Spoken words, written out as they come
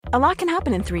A lot can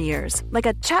happen in 3 years, like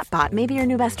a chatbot may be your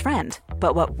new best friend.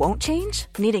 But what won't change?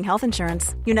 Needing health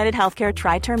insurance. United Healthcare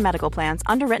Tri-Term Medical Plans,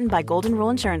 underwritten by Golden Rule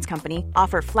Insurance Company,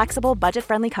 offer flexible,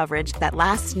 budget-friendly coverage that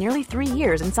lasts nearly 3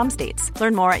 years in some states.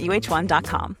 Learn more at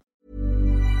uh1.com.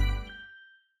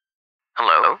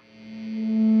 Hello?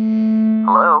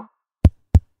 Hello?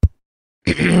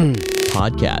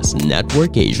 Podcast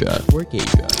Network Asia.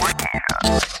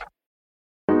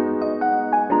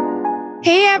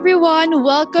 Hey everyone!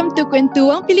 Welcome to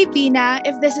Kwentuang Pilipina.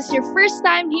 If this is your first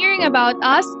time hearing about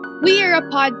us, we are a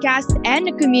podcast and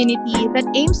a community that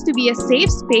aims to be a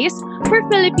safe space for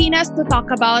Filipinas to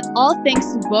talk about all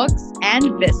things books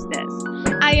and business.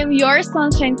 I am your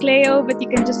Sunshine Cleo, but you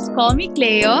can just call me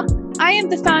Cleo. I am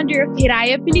the founder of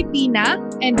Hiraya Pilipina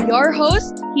and your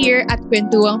host here at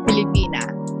Kwentuang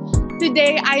Pilipina.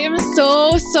 Today, I am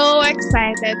so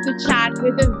excited to chat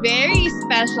with a very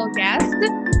special guest.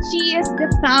 She is the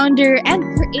founder and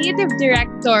creative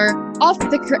director of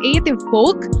The Creative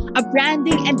Folk, a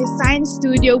branding and design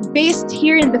studio based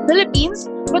here in the Philippines,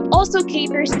 but also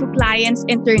caters to clients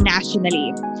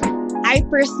internationally. I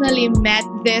personally met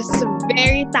this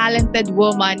very talented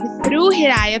woman through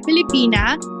Hiraya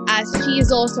Pilipina, as she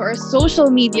is also a social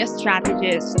media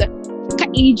strategist.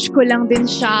 Ka-age ko lang din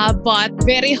siya, but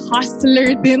very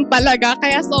hustler din talaga.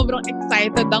 Kaya sobrang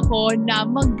excited ako na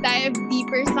mag-dive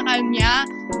deeper sa kanya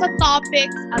sa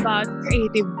topics about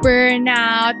creative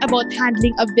burnout, about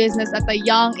handling a business at a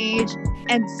young age,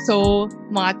 and so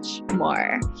much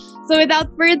more. So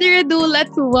without further ado,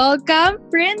 let's welcome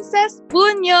Princess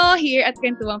Punyo here at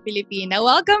Kwentuang Pilipina.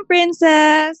 Welcome,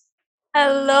 Princess!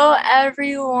 Hello,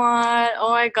 everyone!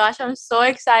 Oh my gosh, I'm so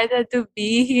excited to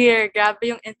be here. Grabe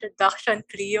yung introduction,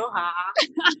 Cleo, ha?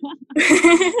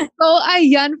 So,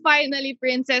 ayan, finally,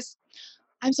 Princess.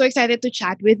 I'm so excited to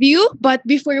chat with you. But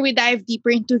before we dive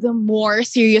deeper into the more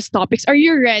serious topics, are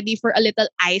you ready for a little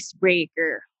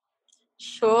icebreaker?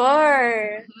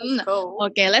 Sure. Let's go.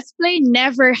 Okay, let's play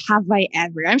Never Have I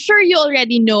Ever. I'm sure you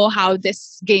already know how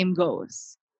this game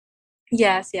goes.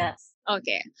 Yes.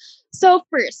 Okay. So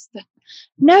first,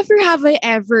 never have I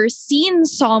ever seen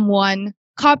someone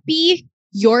copy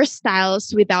your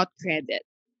styles without credit.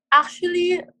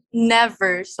 Actually,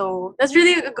 never. So, that's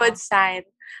really a good sign.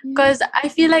 Because I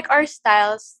feel like our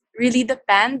styles really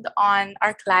depend on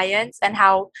our clients and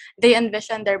how they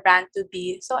envision their brand to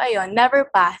be. So, ayun, never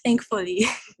pa, thankfully.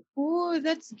 Oh,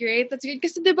 that's great. That's great.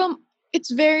 Kasi diba,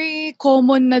 it's very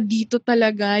common na dito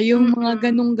talaga yung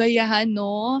mga ganung gayahan,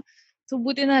 no? So,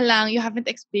 buti na lang, you haven't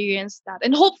experienced that.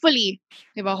 And hopefully,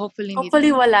 diba? Hopefully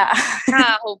wala.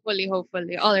 Hopefully.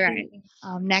 All right.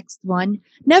 Next one.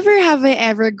 Never have I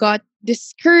ever got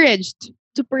discouraged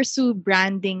to pursue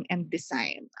branding and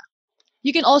design.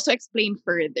 You can also explain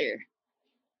further.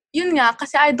 Yun nga,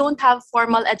 kasi I don't have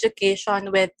formal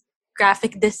education with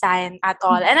graphic design at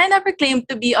all. And I never claimed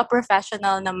to be a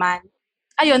professional naman.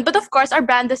 Ayun, but of course, our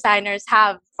brand designers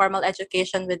have formal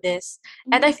education with this.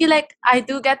 And I feel like I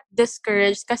do get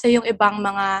discouraged kasi yung ibang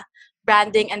mga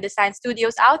branding and design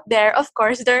studios out there, of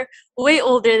course, they're way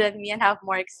older than me and have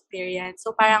more experience.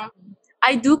 So parang,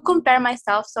 I do compare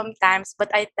myself sometimes, but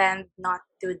I tend not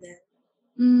to then.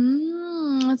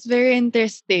 That's very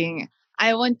interesting.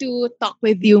 I want to talk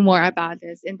with you more about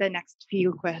this in the next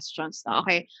few questions.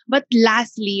 Okay. But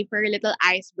lastly, for a little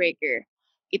icebreaker,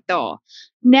 ito.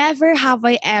 Never have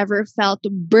I ever felt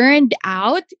burned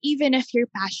out, even if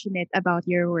you're passionate about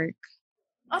your work.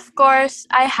 Of course,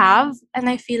 I have. And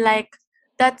I feel like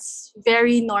that's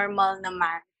very normal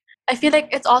naman. I feel like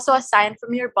it's also a sign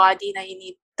from your body na you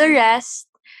need to rest.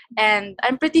 And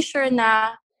I'm pretty sure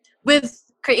na with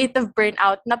creative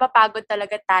burnout, napapagod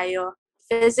talaga tayo.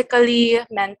 Physically,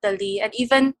 mentally, and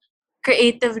even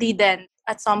creatively then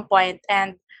at some point.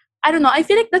 And I don't know, I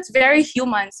feel like that's very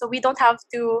human. So we don't have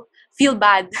to feel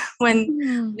bad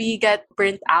when we get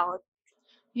burnt out.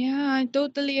 Yeah, I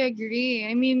totally agree.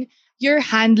 I mean, you're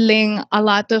handling a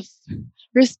lot of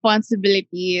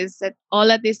responsibilities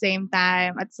all at the same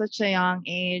time at such a young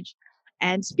age.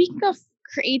 And speaking of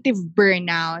creative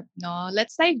burnout, no,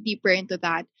 let's dive deeper into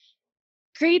that.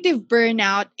 Creative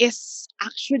burnout is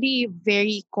actually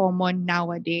very common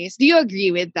nowadays. Do you agree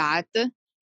with that?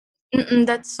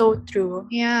 That's so true.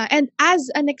 Yeah. And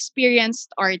as an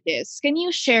experienced artist, can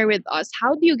you share with us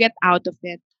how do you get out of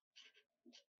it?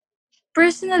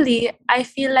 Personally, I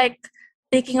feel like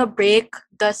taking a break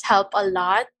does help a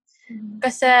lot.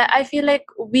 Kasi I feel like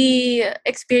we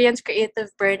experience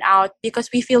creative burnout because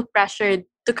we feel pressured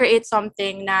to create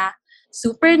something na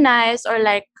super nice or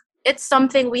like it's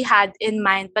something we had in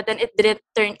mind but then it didn't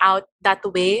turn out that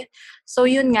way. So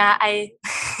yun nga, I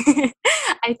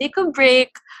I take a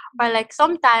break or like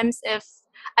sometimes if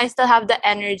I still have the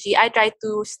energy, I try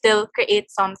to still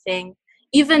create something,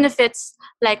 even if it's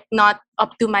like not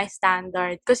up to my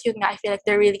standard. Because yun nga, I feel like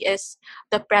there really is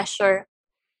the pressure.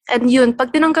 And yun,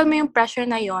 pag tinanggal mo yung pressure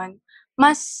na yun,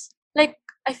 mas, like,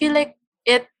 I feel like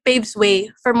it paves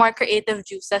way for more creative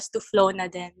juices to flow na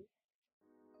din.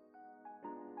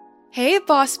 Hey,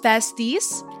 Boss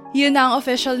Besties! Yun na ang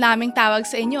official naming tawag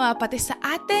sa inyo pati sa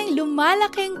ating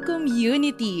lumalaking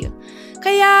community.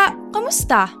 Kaya,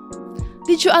 kamusta?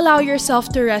 Did you allow yourself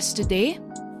to rest today?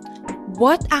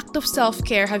 What act of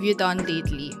self-care have you done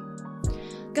lately?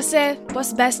 Kasi,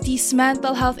 Boss Besties,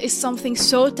 mental health is something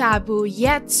so taboo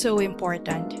yet so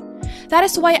important. That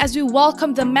is why as we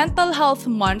welcome the Mental Health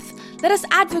Month, let us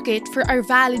advocate for our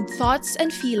valid thoughts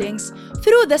and feelings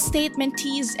through the statement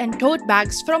tees and tote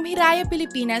bags from Hiraya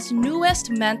Pilipina's newest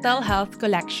mental health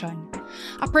collection.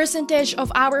 A percentage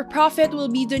of our profit will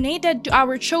be donated to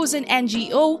our chosen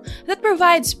NGO that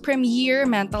provides premier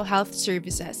mental health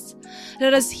services.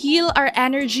 Let us heal our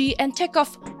energy and tick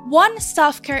off one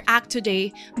self-care act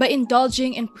today by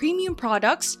indulging in premium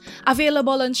products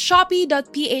available on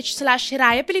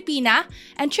shopee.ph/Hiraya Pilipina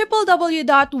and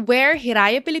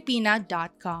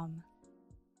www.wearhirayapilipina.com.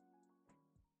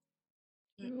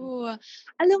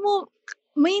 Alam mo,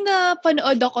 may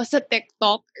napanood ako sa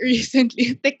TikTok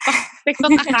recently.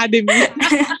 TikTok Academy.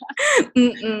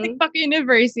 TikTok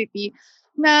University.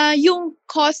 Na yung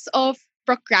cause of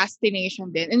procrastination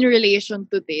din in relation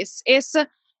to this is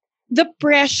the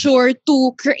pressure to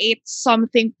create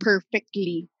something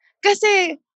perfectly.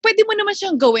 Kasi pwede mo naman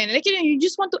siyang gawin. Like, you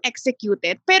just want to execute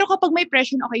it. Pero kapag may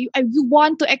pressure, okay, you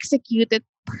want to execute it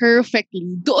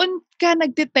perfectly. Doon ka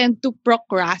nagtitend to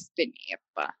procrastinate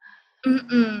pa.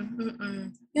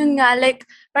 Yun nga, like,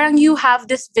 parang you have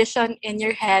this vision in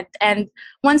your head, and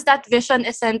once that vision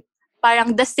isn't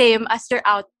parang the same as your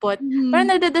output, parang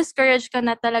nade-discourage ka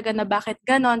na talaga na bakit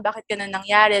ganon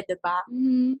nangyari, diba?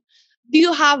 Do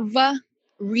you have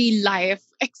real life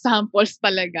examples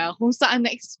talaga kung saan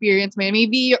na-experience mo?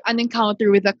 Maybe an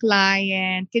encounter with a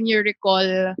client. Can you recall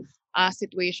a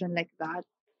situation like that?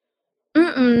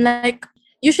 Like,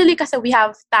 usually kasi we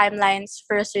have timelines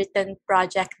for a certain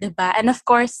project, diba? And of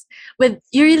course,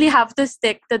 you really have to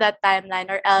stick to that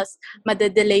timeline or else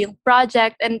madedelay yung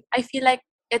project. And I feel like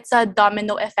it's a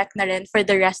domino effect na rin for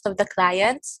the rest of the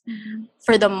clients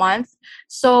for the month.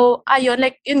 So, ayun,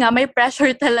 like, yun nga, may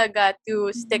pressure talaga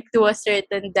to stick to a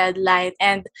certain deadline.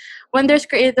 And when there's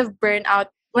creative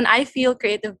burnout, when I feel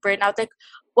creative burnout, like,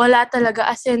 wala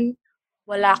talaga, as in,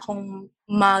 wala akong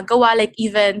magawa, like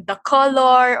even the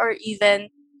color or even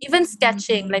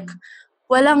sketching, like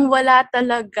walang-wala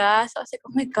talaga. So I was like,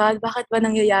 oh my God, bakit ba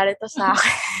nangyayari to sa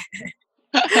akin?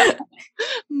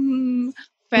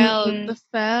 Felt.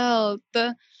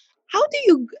 How do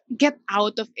you get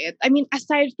out of it? I mean,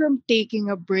 aside from taking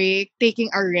a break, taking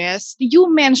a rest, you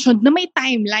mentioned na may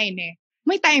timeline eh.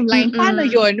 May timeline. Paano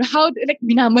yun? How, like,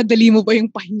 binamadali mo ba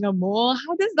yung pahinga mo?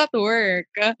 How does that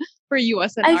work for you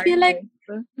as an artist?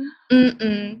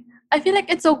 I feel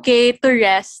like it's okay to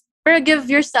rest, pero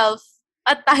give yourself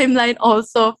a timeline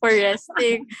also for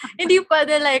resting. Hindi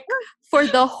pwede like for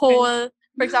the whole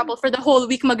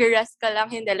week mag-rest ka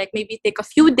lang. Hindi, like maybe take a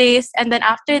few days and then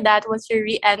after that, once you're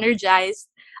re-energized,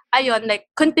 ayun, like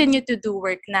continue to do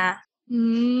work na.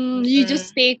 You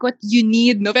just take what you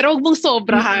need, no? Pero huwag mong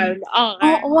sobrahan.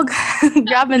 Okay. Wag.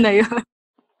 Grabe na yun.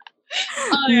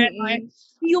 Okay.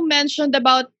 You mentioned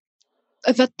about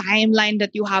the timeline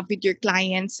that you have with your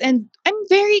clients, and I'm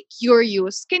very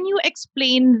curious. Can you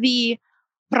explain the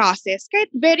process,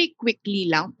 kahit very quickly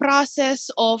lang,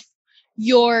 process of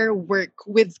your work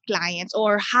with clients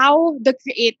or how the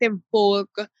creative folk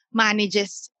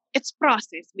manages its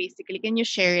process, basically? Can you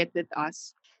share it with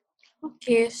us?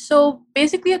 Okay, so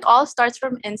basically it all starts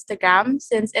from Instagram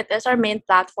since it is our main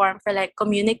platform for like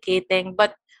communicating.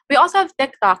 But we also have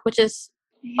TikTok, which is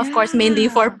of course mainly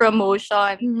for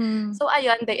promotion. So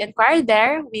ayun, they inquire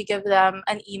there. We give them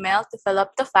an email to fill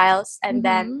up the files, and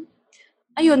then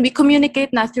ayun, we communicate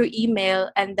na through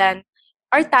email, and then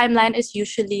our timeline is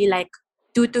usually like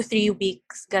 2 to 3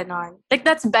 weeks, ganon. Like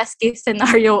that's best case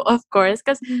scenario, of course,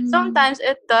 because sometimes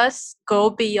it does go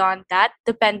beyond that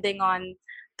depending on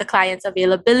the client's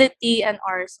availability and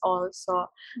ours also.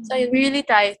 So I really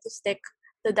try to stick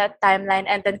to that timeline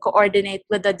and then coordinate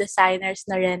with the designers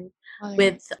na rin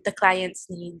with the client's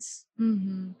needs.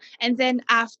 And then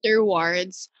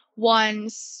afterwards,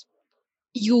 once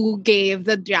you gave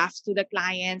the drafts to the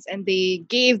clients and they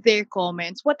gave their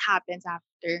comments, what happens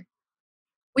after?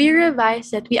 We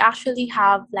revise it. We actually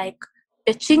have like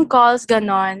pitching calls,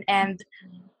 ganon, and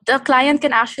the client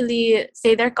can actually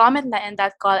say their comment na in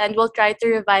that call, and we'll try to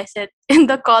revise it in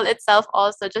the call itself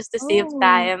also, just to save Oh.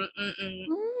 time.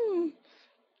 Mm-mm.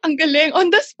 Ang galing. On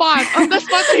the spot. On the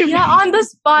spot Yeah, review. on the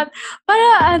spot.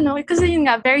 Para kasi yun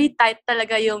nga, very tight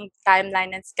talaga yung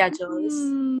timeline and schedules.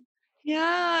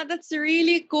 Yeah, that's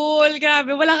really cool.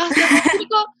 Grabe. Wala kasi ako. Feel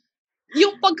ko,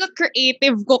 yung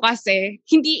pagka-creative ko kasi,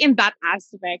 hindi in that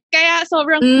aspect. Kaya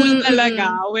sobrang cool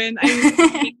talaga when I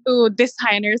speak to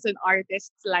designers and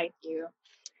artists like you.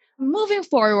 Moving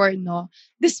forward, no,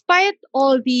 despite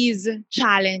all these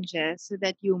challenges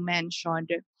that you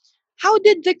mentioned, how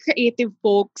did the creative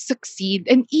folks succeed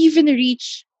and even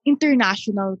reach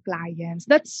international clients?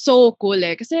 That's so cool,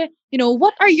 eh. Kasi,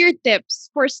 what are your tips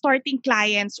for starting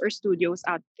clients or studios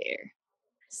out there?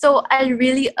 So I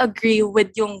really agree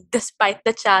with yung despite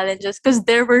the challenges, because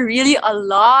there were really a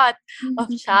lot of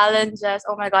challenges.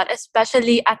 Oh my God,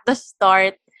 especially at the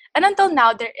start. And until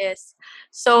now there is.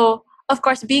 So of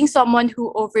course, being someone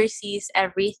who oversees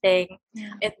everything,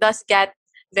 it does get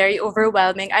very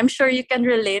overwhelming. I'm sure you can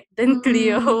relate din,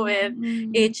 Cleo, with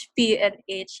HP and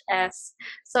HS.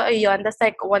 So ayun, that's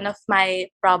like one of my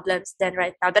problems then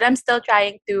right now that I'm still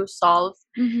trying to solve.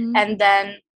 And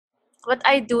then what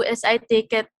I do is I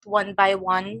take it one by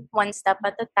one step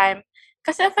at a time.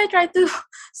 Because if I try to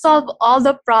solve all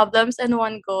the problems in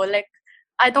one go, like,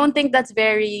 I don't think that's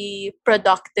very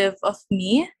productive of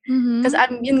me. Because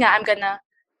I'm gonna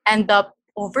end up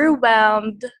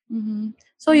overwhelmed.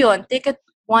 So yun, take it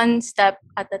one step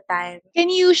at a time. Can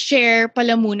you share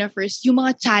pala muna first yung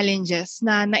mga challenges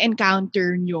na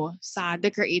na-encounter nyo sa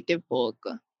The Creative Folk?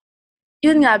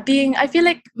 Yun nga, I feel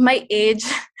like my age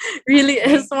really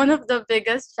is one of the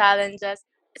biggest challenges.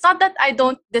 It's not that I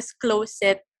don't disclose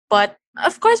it, but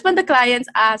of course, when the clients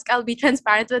ask, I'll be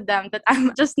transparent with them that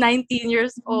I'm just 19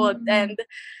 years old. And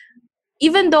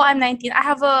even though I'm 19, I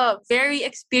have a very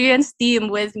experienced team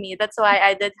with me. That's why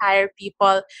I did hire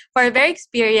people who are very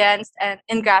experienced and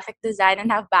in graphic design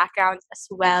and have backgrounds as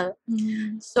well.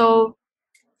 So,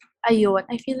 ayun,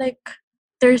 I feel like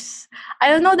there's, I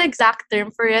don't know the exact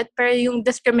term for it, pero yung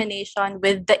discrimination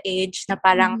with the age na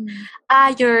parang,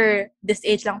 you're this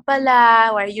age lang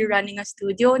pala, why are you running a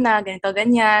studio na, ganito,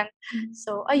 ganyan.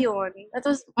 So, ayun, that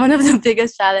was one of the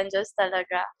biggest challenges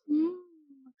talaga.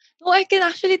 Oh, I can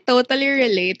actually totally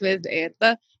relate with it.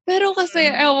 Pero kasi,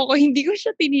 ewan ko, hindi ko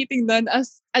siya tinitingnan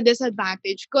as a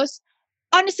disadvantage because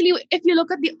honestly, if you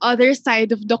look at the other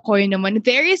side of the coin naman,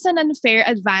 there is an unfair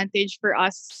advantage for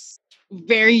us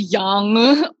very young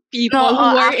people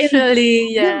who are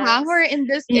actually, who are in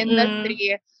this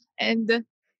industry. And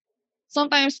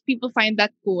sometimes people find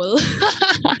that cool.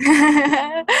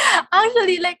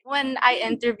 Actually, like when I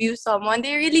interview someone,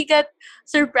 they really get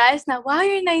surprised na, wow,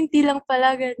 you're 90 lang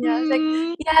pala, ganyan.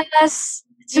 Like, yes,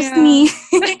 it's just me.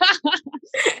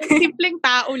 Simpleng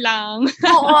tao lang.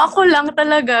 Oo, ako lang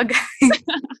talaga, guys.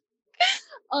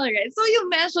 Alright, so you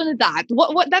mentioned that.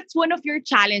 What that's one of your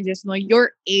challenges, no?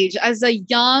 Your age as a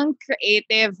young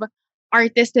creative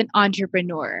artist and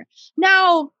entrepreneur.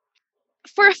 Now,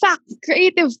 for a fact,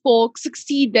 creative folk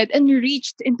succeeded and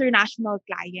reached international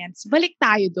clients. Balik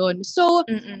tayo dun. So,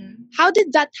 how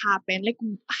did that happen? Like,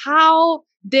 how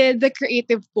did the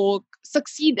creative folk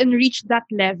succeed and reach that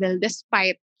level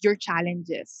despite your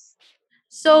challenges?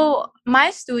 So, my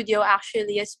studio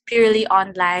actually is purely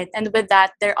online. And with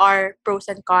that, there are pros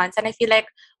and cons. And I feel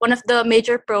like one of the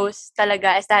major pros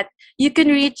talaga is that you can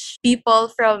reach people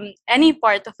from any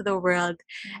part of the world.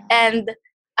 And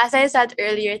as I said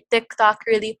earlier, TikTok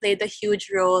really played a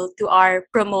huge role to our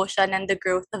promotion and the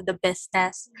growth of the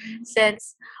business.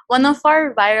 Since one of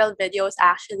our viral videos,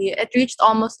 actually, it reached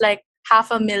almost like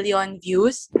 500,000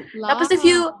 views. Tapos if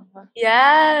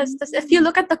you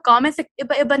look at the comments, like,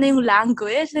 iba-iba na yung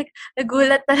language. Like,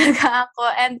 nagulat talaga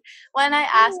ako. And when I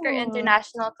ask our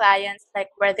international clients, like,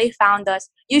 where they found us,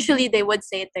 usually they would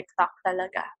say TikTok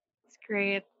talaga. It's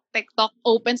great. TikTok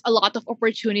opens a lot of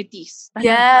opportunities.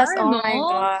 Yes, oh my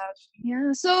gosh.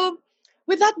 Yeah, so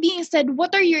with that being said,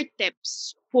 what are your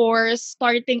tips for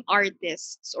starting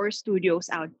artists or studios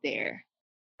out there?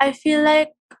 I feel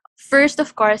like first,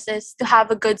 of course, is to have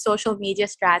a good social media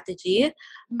strategy.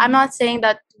 I'm not saying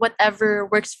that whatever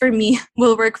works for me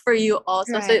will work for you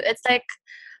also. Right. So it's like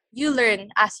you learn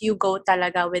as you go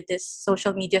talaga with this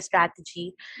social media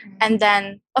strategy. And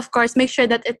then, of course, make sure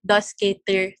that it does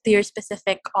cater to your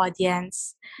specific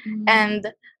audience.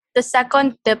 And the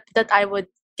second tip that I would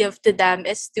give to them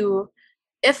is to,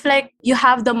 if like you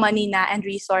have the money na and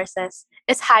resources,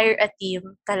 is hire a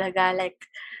team talaga. Like,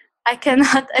 I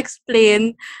cannot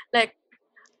explain like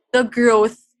the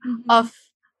growth of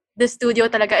the studio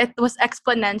talaga. It was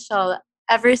exponential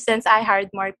ever since I hired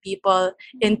more people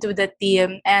into the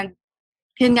team. And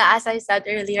yun nga, as I said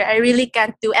earlier, I really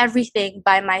can't do everything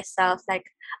by myself. Like,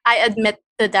 I admit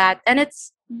to that. And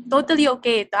it's totally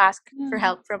okay to ask for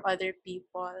help from other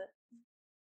people.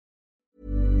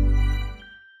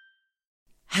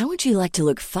 How would you like to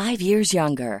look 5 years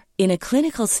younger? In a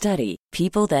clinical study,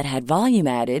 people that had volume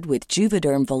added with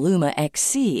Juvederm Voluma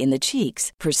XC in the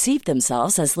cheeks perceived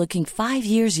themselves as looking 5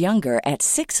 years younger at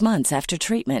 6 months after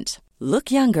treatment.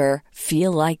 Look younger,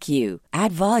 feel like you.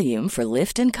 Add volume for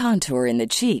lift and contour in the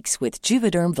cheeks with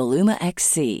Juvederm Voluma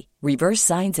XC. Reverse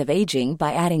signs of aging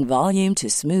by adding volume to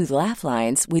smooth laugh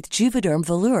lines with Juvederm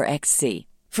Volure XC.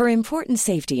 For important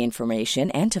safety information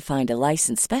and to find a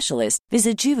licensed specialist,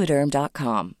 visit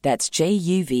Juvederm.com. That's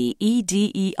JUVEDERM.com.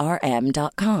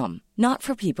 Not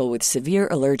for people with severe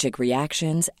allergic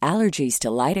reactions, allergies to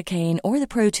lidocaine, or the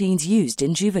proteins used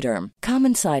in Juvederm.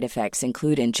 Common side effects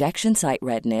include injection site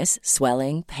redness,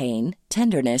 swelling, pain,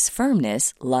 tenderness,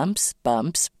 firmness, lumps,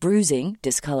 bumps, bruising,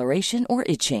 discoloration, or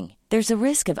itching. There's a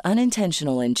risk of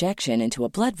unintentional injection into a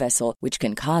blood vessel, which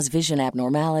can cause vision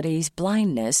abnormalities,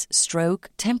 blindness, stroke,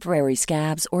 temporary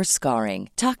scabs, or scarring.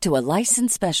 Talk to a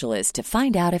licensed specialist to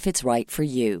find out if it's right for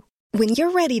you. When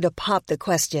you're ready to pop the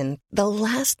question, the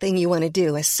last thing you want to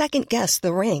do is second-guess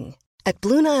the ring. At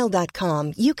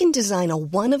BlueNile.com, you can design a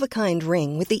one-of-a-kind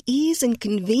ring with the ease and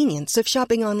convenience of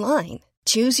shopping online.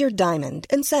 Choose your diamond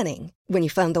and setting. When you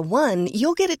find the one,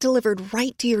 you'll get it delivered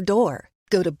right to your door.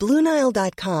 Go to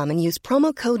BlueNile.com and use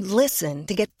promo code LISTEN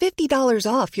to get $50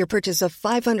 off your purchase of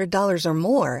 $500 or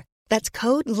more. That's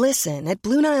code LISTEN at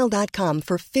BlueNile.com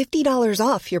for $50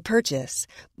 off your purchase.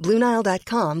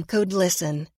 BlueNile.com, code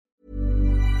LISTEN.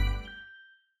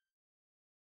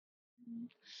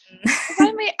 If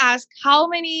I may ask, how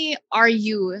many are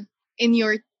you in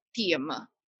your team?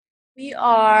 We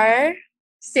are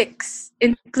 6,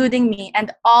 including me,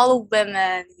 and all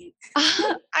women.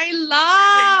 I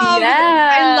love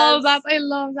Yes. I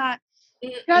love that.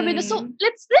 Grabe, no? So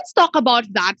let's talk about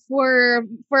that for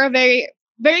a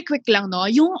very quick lang, no?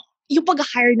 Yung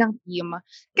pag-hire ng team.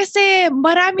 Kasi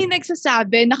marami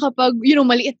nagsasabi na kapag,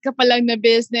 maliit ka pa lang na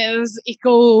business,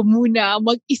 ikaw muna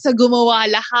mag-isa gumawa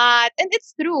lahat. And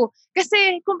it's true.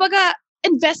 Kasi, kumbaga,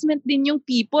 investment din yung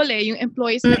people yung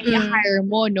employees na i-hire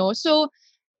mo, no? So,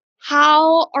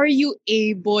 how are you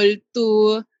able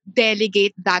to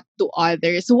delegate that to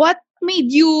others? What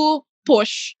made you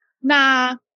push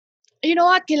na, you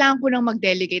know what, kailangan ko nang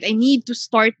mag-delegate. I need to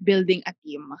start building a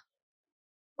team.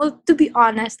 Well, to be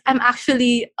honest, I'm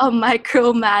actually a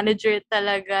micromanager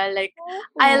talaga. Like,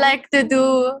 I like to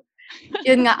do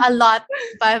yun nga, a lot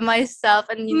by myself.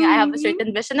 And yun nga, I have a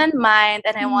certain vision in mind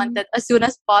and I want it as soon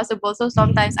as possible. So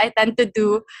sometimes I tend to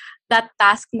do that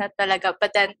task na talaga.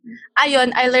 But then,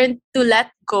 ayun, I learned to let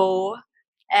go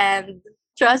and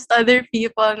trust other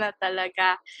people na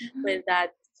talaga with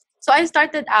that. So I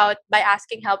started out by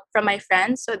asking help from my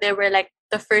friends. So they were like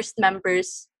the first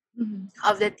members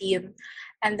of the team.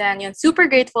 And then, super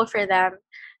grateful for them.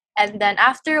 And then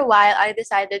after a while, I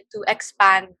decided to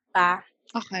expand pa.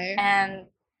 Okay. And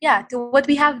to what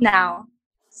we have now.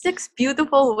 6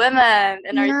 beautiful women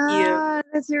in our team.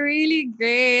 That's really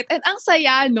great. And ang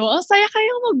saya, no? Ang saya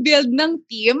kayong mag-build ng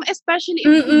team, especially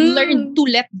if you learn to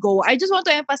let go. I just want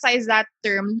to emphasize that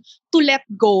term, to let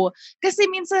go. Kasi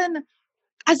minsan,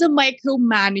 as a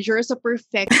micromanager, as a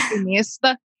perfectionist,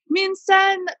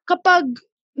 minsan kapag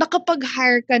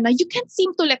nakapag-hire ka na, you can't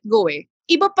seem to let go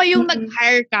Iba pa yung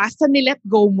nag-hire ka sa nilet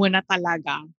go mo na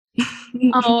talaga.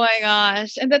 Oh my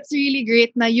gosh. And that's really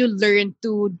great na you learn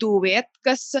to do it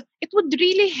because it would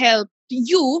really help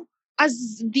you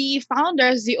as the founder,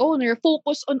 as the owner,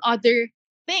 focus on other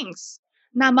things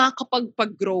na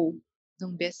makakapag-grow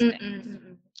ng business.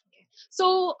 Okay.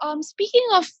 So, speaking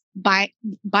of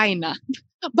Binance,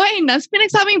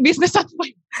 pinagsabing business at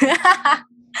Binance.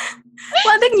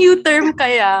 What a new term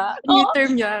kaya? New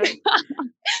term yan.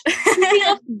 Speaking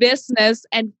of business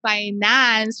and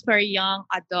finance for young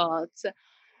adults,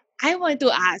 I want to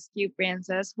ask you,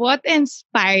 Princess, what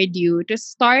inspired you to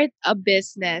start a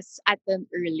business at an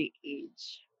early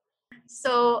age?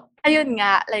 So, ayun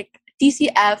nga, like,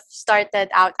 TCF started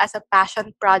out as a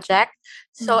passion project.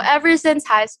 So, ever since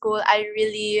high school, I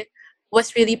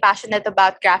was really passionate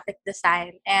about graphic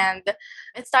design. And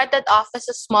it started off as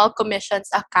a small commissions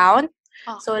account.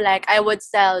 Oh. So like I would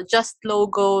sell just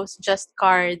logos, just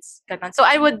cards, ganun. So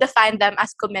I would define them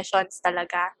as commissions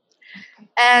talaga.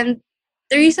 And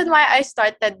the reason why I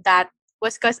started that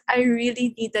was because I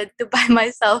really needed to buy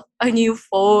myself a new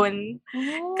phone.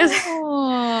 Because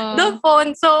the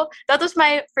phone, so that was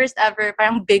my first ever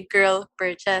parang big girl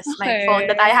purchase. My phone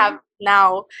that I have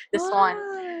now, this one.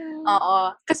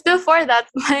 Oo. Because before that,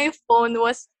 my phone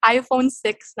was iPhone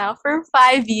 6 now for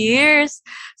 5 years.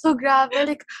 So, grabe.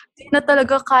 Like, di na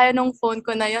talaga kaya nung phone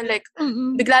ko na yun. Like,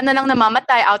 bigla na lang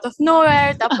namamatay out of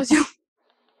nowhere. Tapos yung...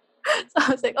 So,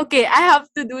 I was like, okay, I have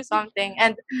to do something.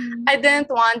 And I didn't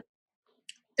want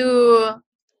to...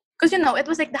 Because, it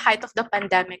was like the height of the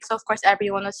pandemic. So, of course,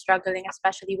 everyone was struggling,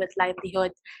 especially with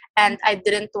livelihood. And I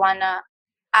didn't want to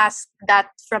ask that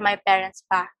from my parents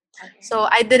pa. Okay. So,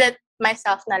 I did it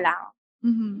myself na lang.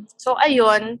 Mm-hmm. So,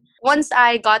 ayun, once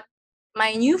I got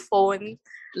my new phone,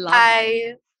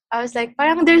 I was like,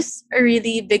 parang there's a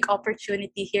really big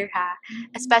opportunity here, ha?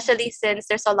 Especially since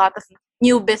there's a lot of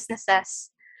new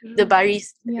businesses, diba,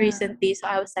 recently. So,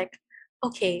 I was like,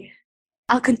 okay,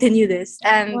 I'll continue this.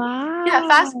 And yeah,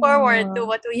 fast forward to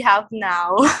what we have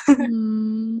now.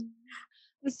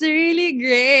 It's really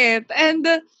great. And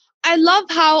I love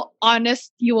how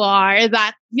honest you are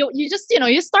that you just,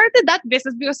 you started that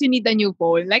business because you need a new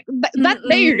phone. Like, that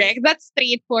direct, that's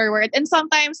straightforward. And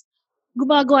sometimes,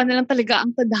 gumagawa na lang talaga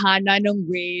ang tadhana ng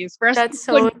ways for us That's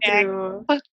to so connect true.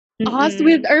 us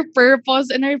with our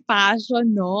purpose and our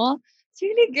passion, no? It's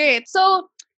really great. So,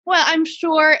 well, I'm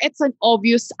sure it's an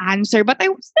obvious answer, but I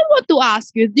still want to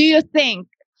ask you, do you think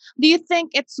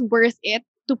it's worth it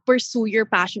to pursue your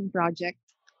passion project?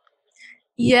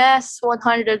 Yes,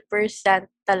 100%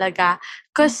 talaga.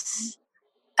 Because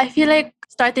I feel like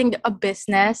starting a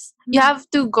business, you have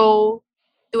to go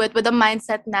to it with the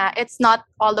mindset na it's not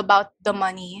all about the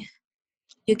money.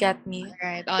 You get me?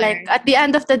 All like, right. at the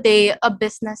end of the day, a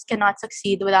business cannot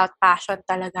succeed without passion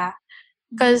talaga.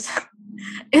 Because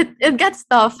it gets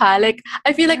tough, ha? Like,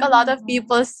 I feel like a lot of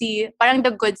people see parang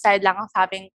the good side lang of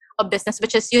having a business,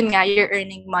 which is yun nga, you're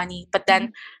earning money. But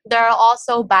then, there are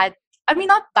also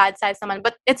not bad sides naman,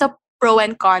 but it's a pro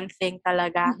and con thing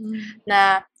talaga.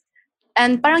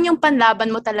 And parang yung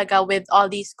panlaban mo talaga with all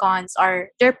these cons are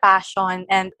your passion,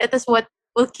 and it is what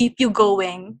will keep you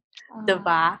going.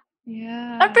 Diba?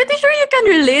 Yeah. I'm pretty sure you can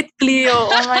relate, Cleo.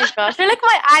 Oh my gosh. You're like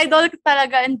my idol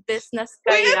talaga in business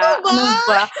kaya. Ano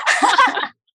ba?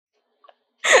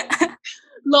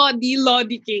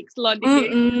 Lodi cakes.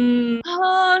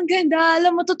 Ang ganda.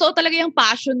 Alam mo, totoo talaga yung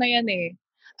passion na yan eh.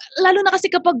 Lalo na kasi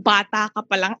kapag bata ka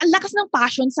pa lang, ang lakas ng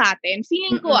passion sa atin.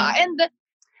 Feeling ko and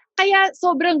kaya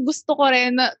sobrang gusto ko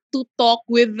rin to talk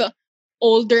with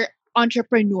older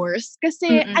entrepreneurs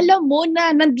kasi alam mo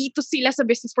na nandito sila sa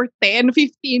business for 10,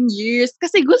 15 years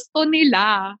kasi gusto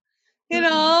nila. You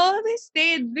know, they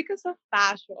stayed because of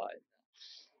passion.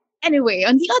 Anyway,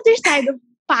 on the other side of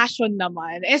passion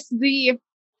naman is the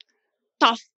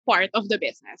tough part of the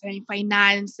business. Yung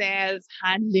finances,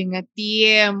 handling a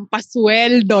team,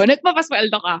 pasweldo.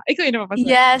 Nagpapasweldo ka? Ikaw yung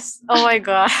napapasweldo. Yes. Oh my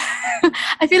God.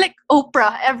 I feel like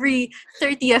Oprah every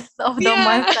 30th of the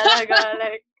month talaga.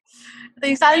 Like, ito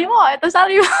yung salary mo.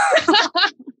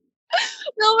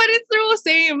 No, but it's true.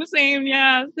 Same.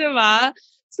 Yeah. Diba?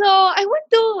 So, I want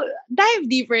to dive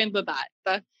deeper into that.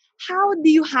 How do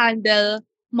you handle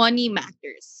money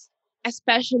matters?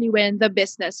 Especially when the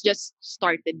business just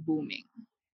started booming.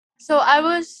 So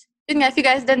if you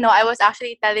guys didn't know, I was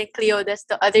actually telling Cleo this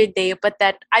the other day, but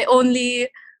that I only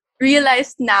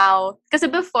realized now, because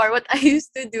before what I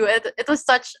used to do, it was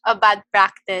such a bad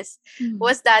practice,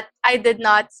 was that I did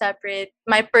not separate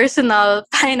my personal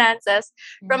finances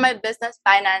from my business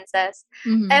finances.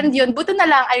 And yun, buto na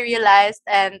lang I realized,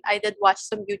 and I did watch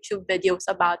some YouTube videos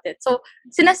about it. So,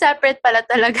 sinaseparate pala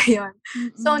talaga yun.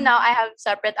 So now I have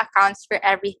separate accounts for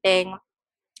everything.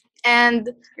 And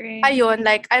ayun,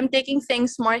 like, I'm taking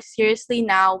things more seriously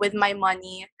now with my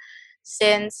money,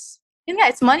 since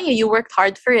it's money, you worked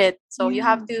hard for it, so you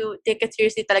have to take it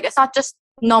seriously talaga. It's not just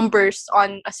numbers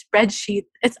on a spreadsheet,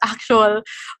 it's actual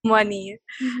money.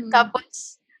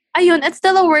 Tapos ayun, it's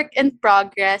still a work in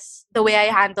progress the way I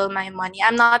handle my money.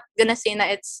 I'm not gonna say na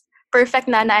it's perfect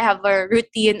na I have a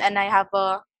routine and I have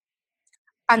a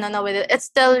with it. It's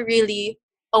still really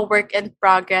a work in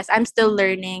progress. I'm still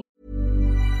learning.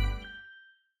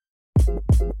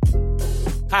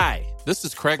 Hi, this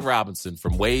is Craig Robinson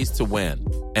from Ways to Win,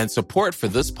 and support for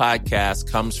this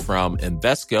podcast comes from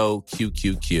Invesco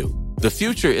QQQ. The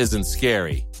future isn't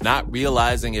scary. Not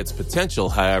realizing its potential,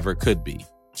 however, could be.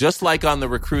 Just like on the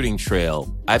recruiting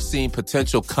trail, I've seen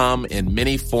potential come in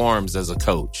many forms as a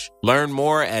coach. Learn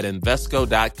more at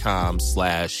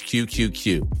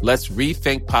Invesco.com/QQQ. Let's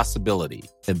rethink possibility.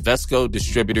 Invesco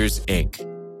Distributors, Inc.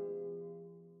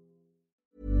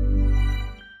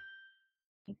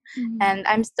 And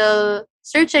I'm still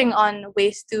searching on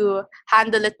ways to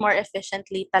handle it more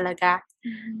efficiently talaga.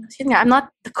 Kasi I'm not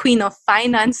the queen of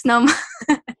finance naman.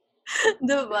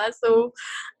 Diba? So,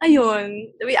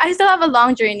 ayun. I still have a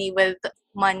long journey with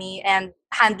money and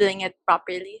handling it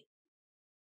properly.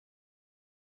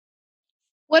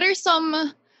 What are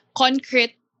some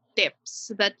concrete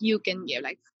tips that you can give?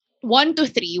 Like 1 to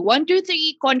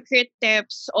 3 concrete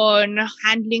tips on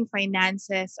handling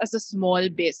finances as a small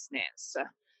business.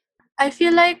 I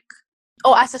feel like,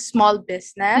 as a small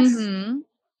business,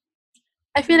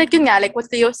 I feel like yun nga, like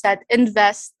what Leo said,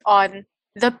 invest on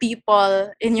the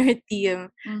people in your team.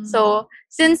 So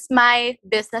since my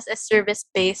business is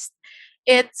service-based,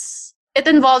 it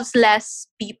involves less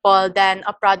people than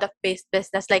a product-based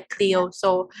business like Cleo.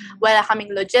 So wala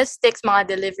kaming logistics, mga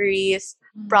deliveries,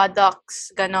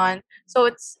 products, ganon. So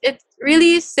it's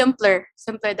really simpler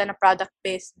than a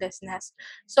product-based business.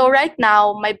 So right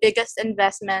now, my biggest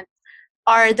investment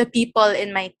are the people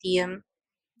in my team.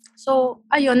 So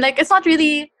ayun, like it's not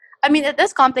really, I mean, it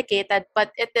is complicated,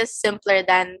 but it is simpler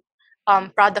than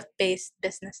product-based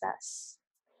businesses.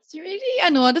 It's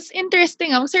really, that's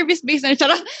interesting. Mag-service-based na.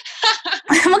 Charot.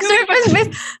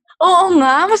 Mag-service-based? Oo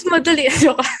nga, mas madali.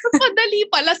 Joke. Mas madali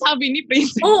pala, sabi ni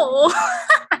Prince. Oo.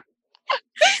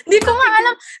 Di ko nga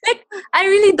alam. Like, I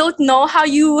really don't know how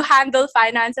you handle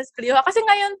finances, Cleo. Kasi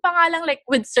ngayon pa nga lang, like,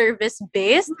 with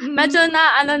service-based, medyo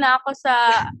na ako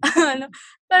sa,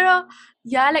 pero,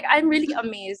 yeah, like, I'm really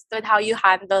amazed with how you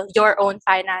handle your own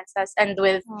finances and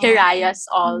with Hiraya's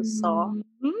also.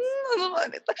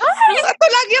 Ito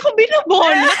lagi ako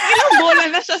binabola. Ilang bola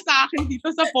na siya sa akin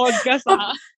dito sa podcast,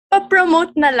 ha?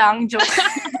 Pa-promote na lang, joke.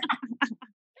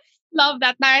 Love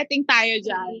that. Narating tayo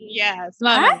dyan. Yes.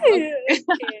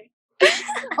 Okay.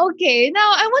 Okay.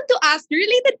 Now, I want to ask,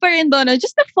 related pa rin doon,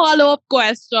 just a follow-up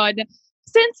question.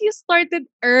 Since you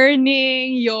started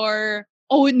earning your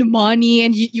own money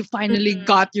and you finally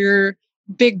got your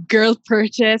big girl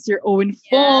purchase, your own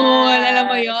phone,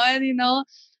 alam mo yun,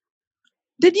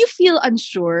 did you feel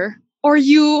unsure? Or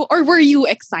were you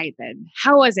excited?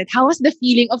 How was it? How was the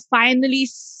feeling of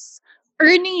finally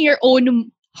earning your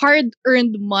own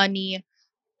hard-earned money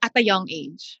at a young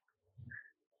age?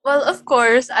 Well, of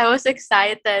course, I was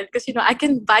excited because, I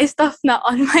can buy stuff na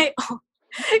on my own.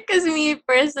 Because me,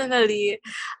 personally,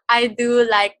 I do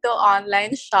like to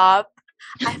online shop.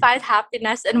 I find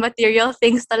happiness in material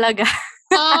things talaga.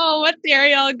 Oh,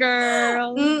 material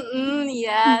girl.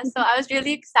 Yeah. So I was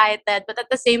really excited. But at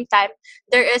the same time,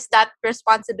 there is that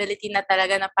responsibility na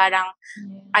talaga na parang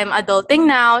I'm adulting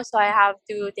now. So I have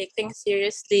to take things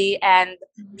seriously and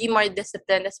be more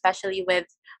disciplined, especially with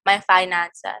my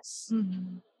finances.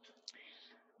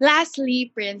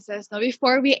 Lastly, Princess,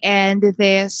 before we end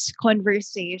this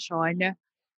conversation,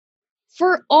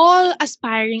 for all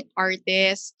aspiring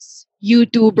artists,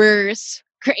 YouTubers,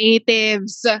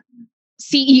 creatives,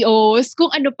 CEOs,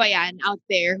 kung ano pa yan out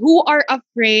there, who are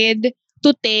afraid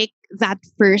to take that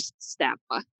first step,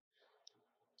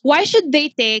 why should they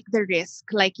take the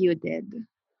risk like you did?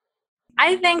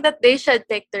 I think that they should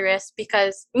take the risk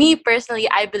because me personally,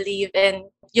 I believe in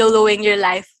YOLOing your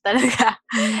life talaga.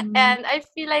 And I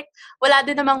feel like wala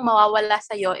din namang mawawala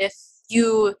sa'yo if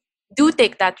you do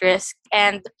take that risk.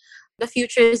 And the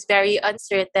future is very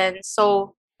uncertain.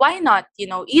 So why not?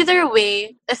 Either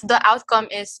way, if the outcome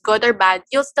is good or bad,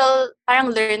 you'll still parang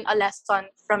learn a lesson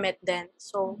from it then.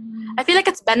 So I feel like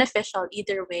it's beneficial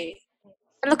either way.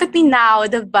 Look at me now,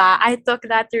 diba? I took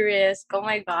that risk. Oh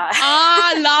my God.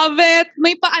 Love it.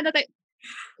 May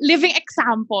living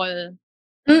example.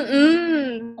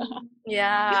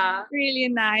 Yeah. Really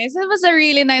nice. It was a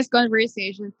really nice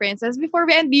conversation, Princess. Before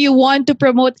we end, do you want to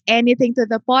promote anything to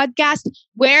the podcast?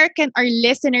 Where can our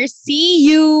listeners see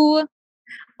you?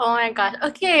 Oh my God.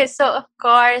 Okay, so of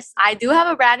course, I do have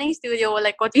a branding studio,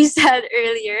 like what we said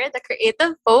earlier, The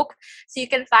Creative Folk. So you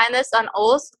can find us on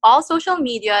all social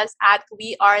medias at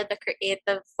We Are The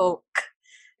Creative Folk.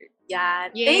 Yeah.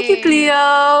 Thank you,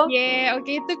 Cleo. Yeah.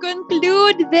 Okay, to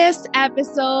conclude this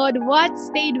episode, what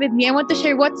stayed with me? I want to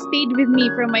share what stayed with me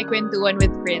from my kwentuhan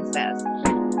with Princess.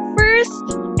 First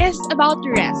is about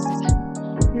rest.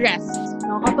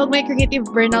 Kapag may creative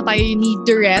burnout tayo, you need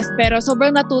to rest. Pero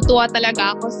sobrang natutuwa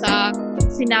talaga ako sa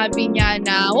sinabi niya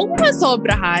na huwag mo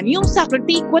masobrahan. Yung sakto,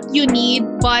 take what you need,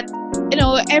 but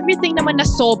everything naman na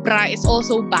sobra is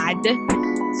also bad.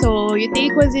 So you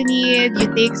take what you need, you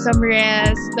take some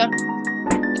rest.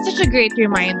 It's such a great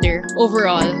reminder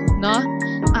overall, no?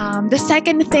 The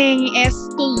second thing is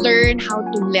to learn how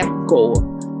to let go.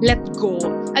 Let go.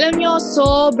 Alam nyo,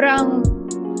 sobrang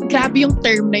grabe yung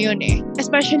term na yun eh.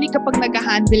 Especially kapag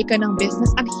nag-handle ka ng business,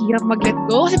 ang hirap mag-let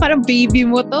go. Kasi parang baby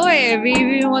mo to eh.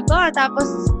 Baby mo to. Tapos,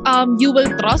 you will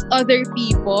trust other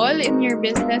people in your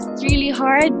business. It's really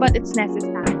hard, but it's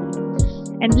necessary.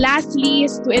 And lastly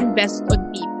is to invest on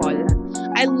people.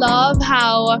 I love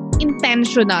how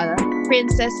intentional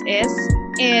Princess is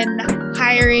in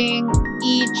hiring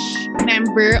each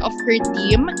member of her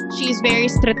team. She's very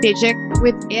strategic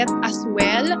with it as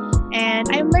well. And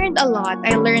I learned a lot.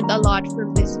 I learned a lot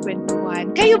from this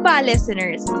kwentuhan. Kayo ba,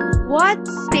 listeners? What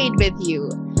stayed with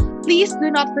you? Please do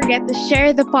not forget to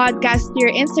share the podcast to your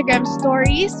Instagram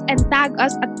stories and tag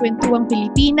us at Kwentuhang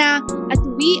Pilipina at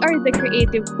We Are the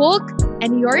Creative Folk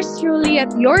and yours truly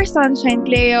at Your Sunshine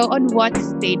Cleo on what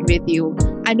stayed with you.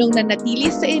 Anong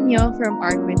nanatili sa inyo from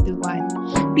our kwentuhan?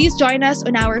 Please join us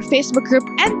on our Facebook group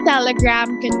and Telegram,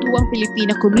 Kwentuhang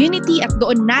Pilipina Community, at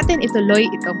doon natin ituloy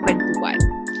itong kwentuhan.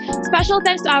 Special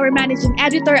thanks to our managing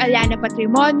editor, Aliana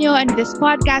Patrimonio, and this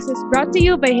podcast is brought to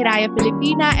you by Hiraya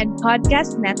Filipina and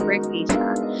Podcast Network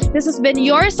Asia. This has been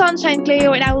your Sunshine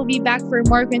Cleo, and I will be back for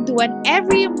more kwentuhan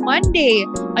every Monday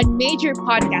on major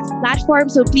podcast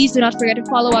platforms. So please do not forget to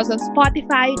follow us on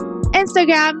Spotify,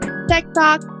 Instagram,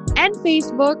 TikTok, and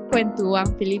Facebook,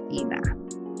 Kwentuhang Pilipina.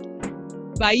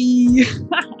 Bye!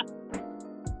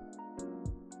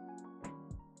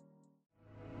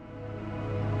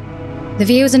 The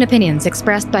views and opinions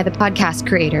expressed by the podcast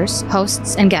creators,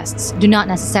 hosts, and guests do not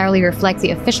necessarily reflect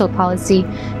the official policy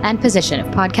and position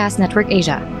of Podcast Network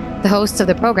Asia, the hosts of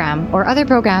the program, or other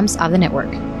programs of the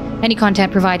network. Any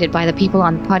content provided by the people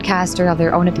on the podcast are of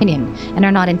their own opinion and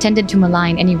are not intended to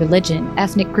malign any religion,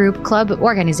 ethnic group, club,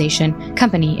 organization,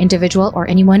 company, individual, or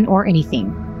anyone or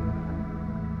anything.